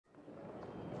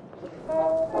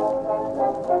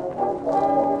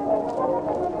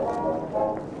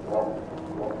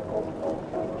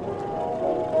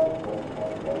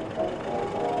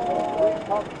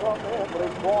From every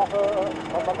quarter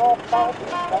of the North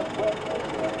Mountains and West,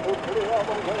 to clear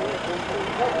the way to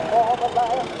freedom for the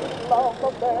land we love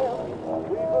of them.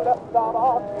 We've left our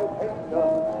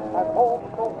occupation and home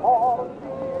so far and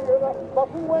near, but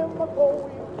when the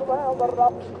going's rather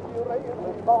rough, we raise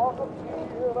a song of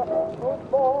cheer. Good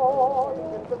morning,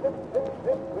 it's the zip, zip,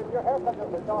 zip, with your haircut and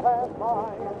with your hands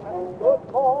mine. Good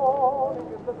morning,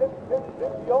 it's the zip, zip,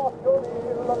 zip, you're sure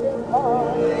looking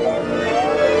fine.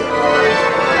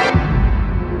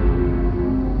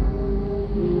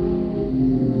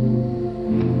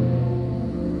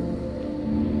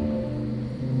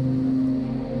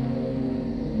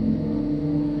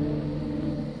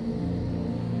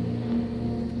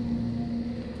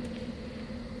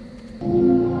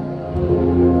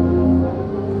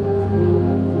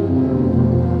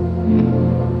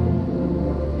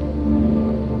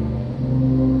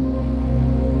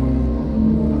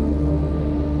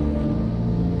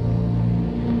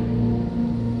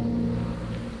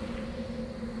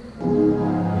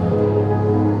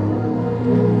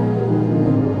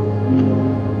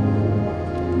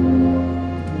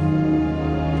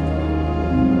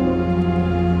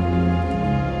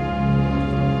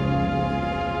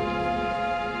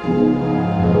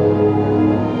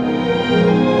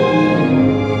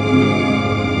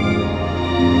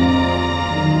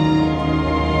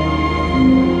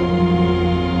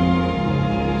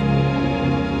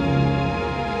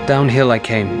 Downhill I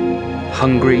came,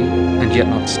 hungry and yet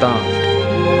not starved,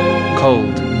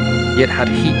 cold, yet had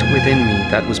heat within me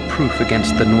that was proof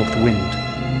against the north wind,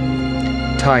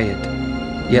 tired,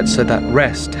 yet so that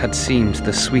rest had seemed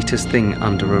the sweetest thing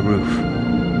under a roof.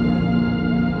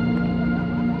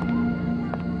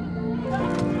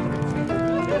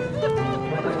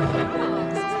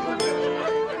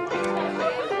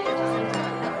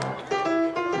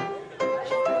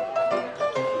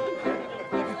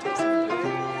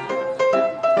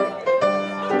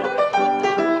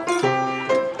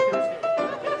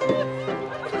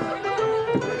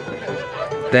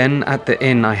 Then at the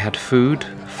inn I had food,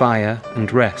 fire,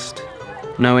 and rest,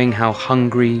 knowing how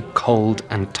hungry, cold,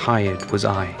 and tired was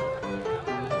I.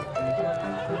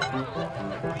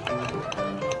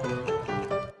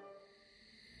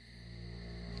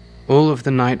 All of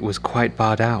the night was quite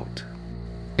barred out,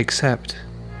 except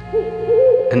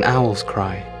an owl's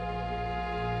cry,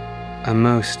 a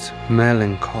most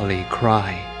melancholy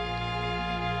cry.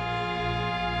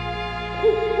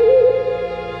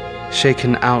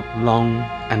 Shaken out long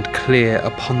and clear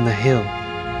upon the hill.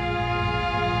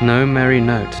 No merry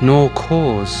note, nor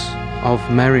cause of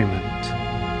merriment,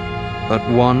 but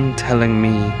one telling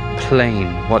me plain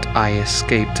what I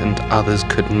escaped and others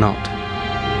could not,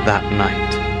 that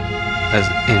night, as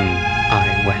in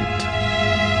I went.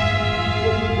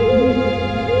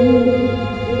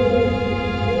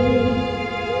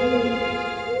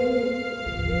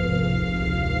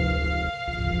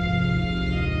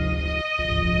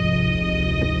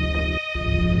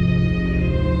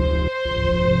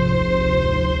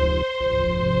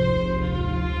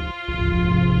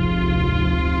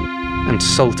 And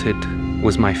salted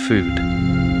was my food,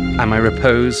 and my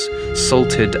repose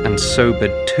salted and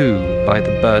sobered too by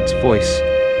the bird's voice,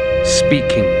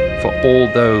 speaking for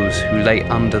all those who lay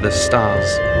under the stars,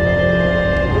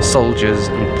 soldiers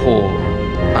and poor,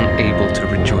 unable to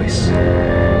rejoice.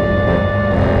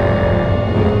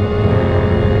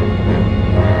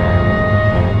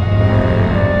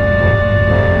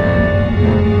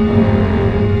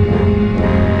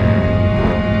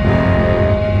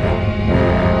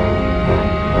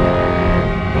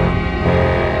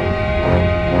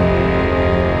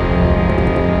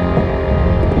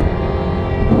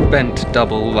 Bent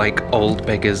double like old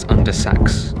beggars under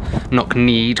sacks,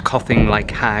 knock-kneed, coughing like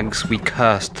hags, we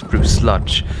cursed through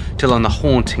sludge, till on the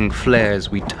haunting flares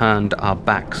we turned our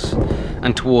backs,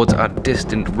 and towards our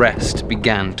distant rest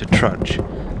began to trudge.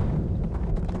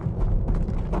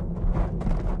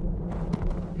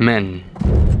 Men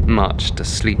marched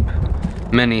asleep.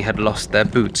 Many had lost their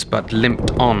boots, but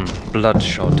limped on,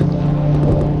 bloodshod.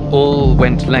 All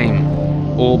went lame,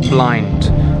 all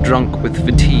blind, drunk with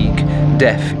fatigue,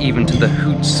 deaf even to the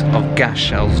hoots of gas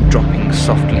shells dropping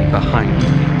softly behind.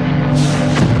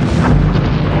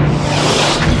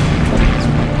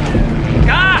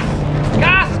 Gas!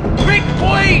 Gas! Quick,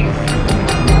 please!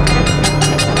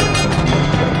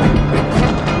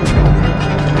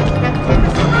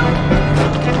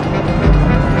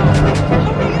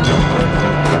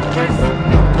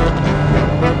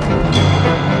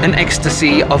 an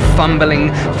ecstasy of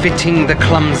fumbling, fitting the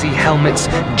clumsy helmets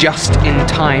just in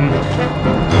time.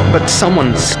 But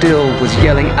someone still was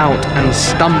yelling out and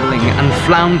stumbling and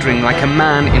floundering like a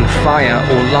man in fire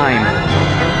or lime.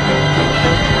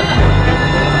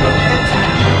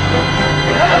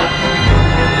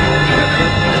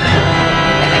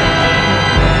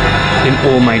 In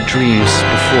all my dreams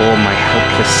before my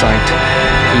helpless sight,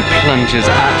 he plunges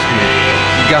at me,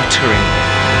 guttering,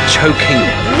 choking,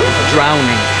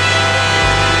 drowning.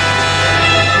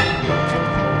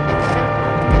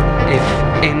 If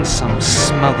in some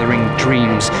smothering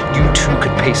dreams you too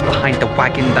could pace behind the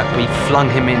wagon that we flung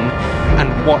him in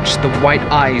and watch the white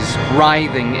eyes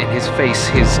writhing in his face,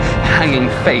 his hanging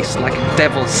face like a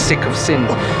devil sick of sin,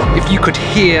 if you could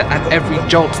hear at every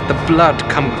jolt the blood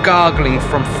come gargling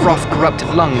from froth-corrupted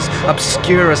lungs,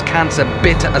 obscure as cancer,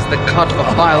 bitter as the cut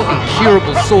of bile,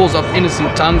 incurable sores of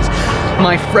innocent tongues,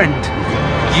 my friend,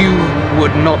 you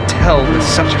would not tell with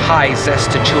such high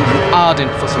zest to children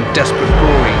ardent for some desperate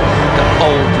glory, the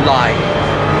old lie,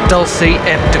 dulce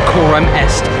et decorum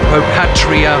est, pro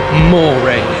patria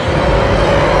more.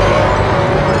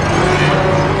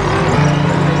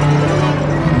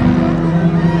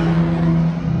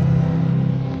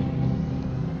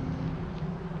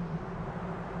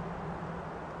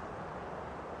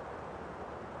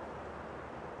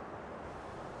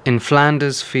 In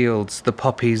Flanders fields the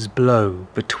poppies blow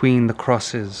between the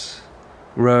crosses,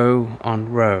 row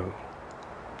on row,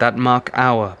 that mark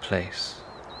our place.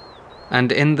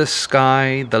 And in the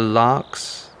sky the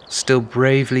larks, still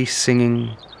bravely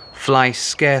singing, fly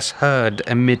scarce heard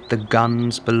amid the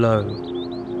guns below.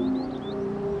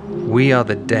 We are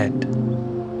the dead.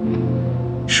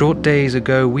 Short days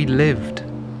ago we lived,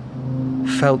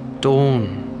 felt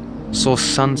dawn, saw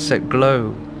sunset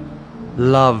glow,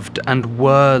 loved and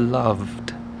were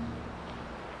loved,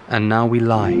 and now we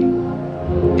lie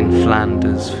in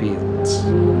Flanders fields.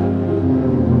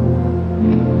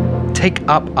 Take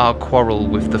up our quarrel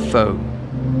with the foe.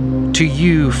 To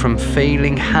you from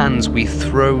failing hands we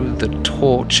throw the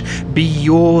torch, be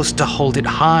yours to hold it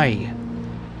high.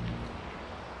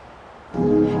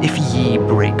 If ye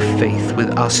break faith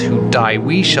with us who die,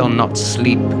 we shall not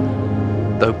sleep,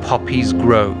 though poppies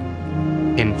grow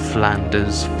in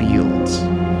Flanders fields.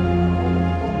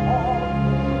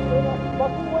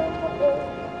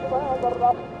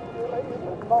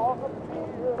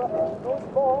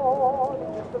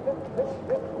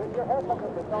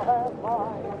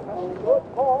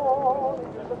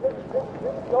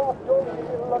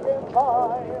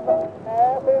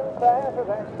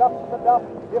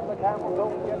 If the camels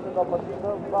don't get to the machine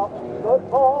of good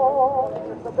morning,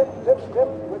 it's a dip,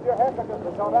 with your haircut in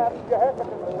the short ass, your haircut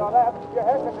in the short ass, your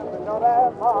haircut in the short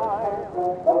ass, mine.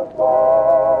 Good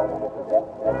morning, it's a dip,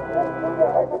 with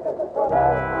your haircut in the short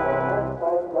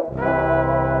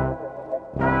ass.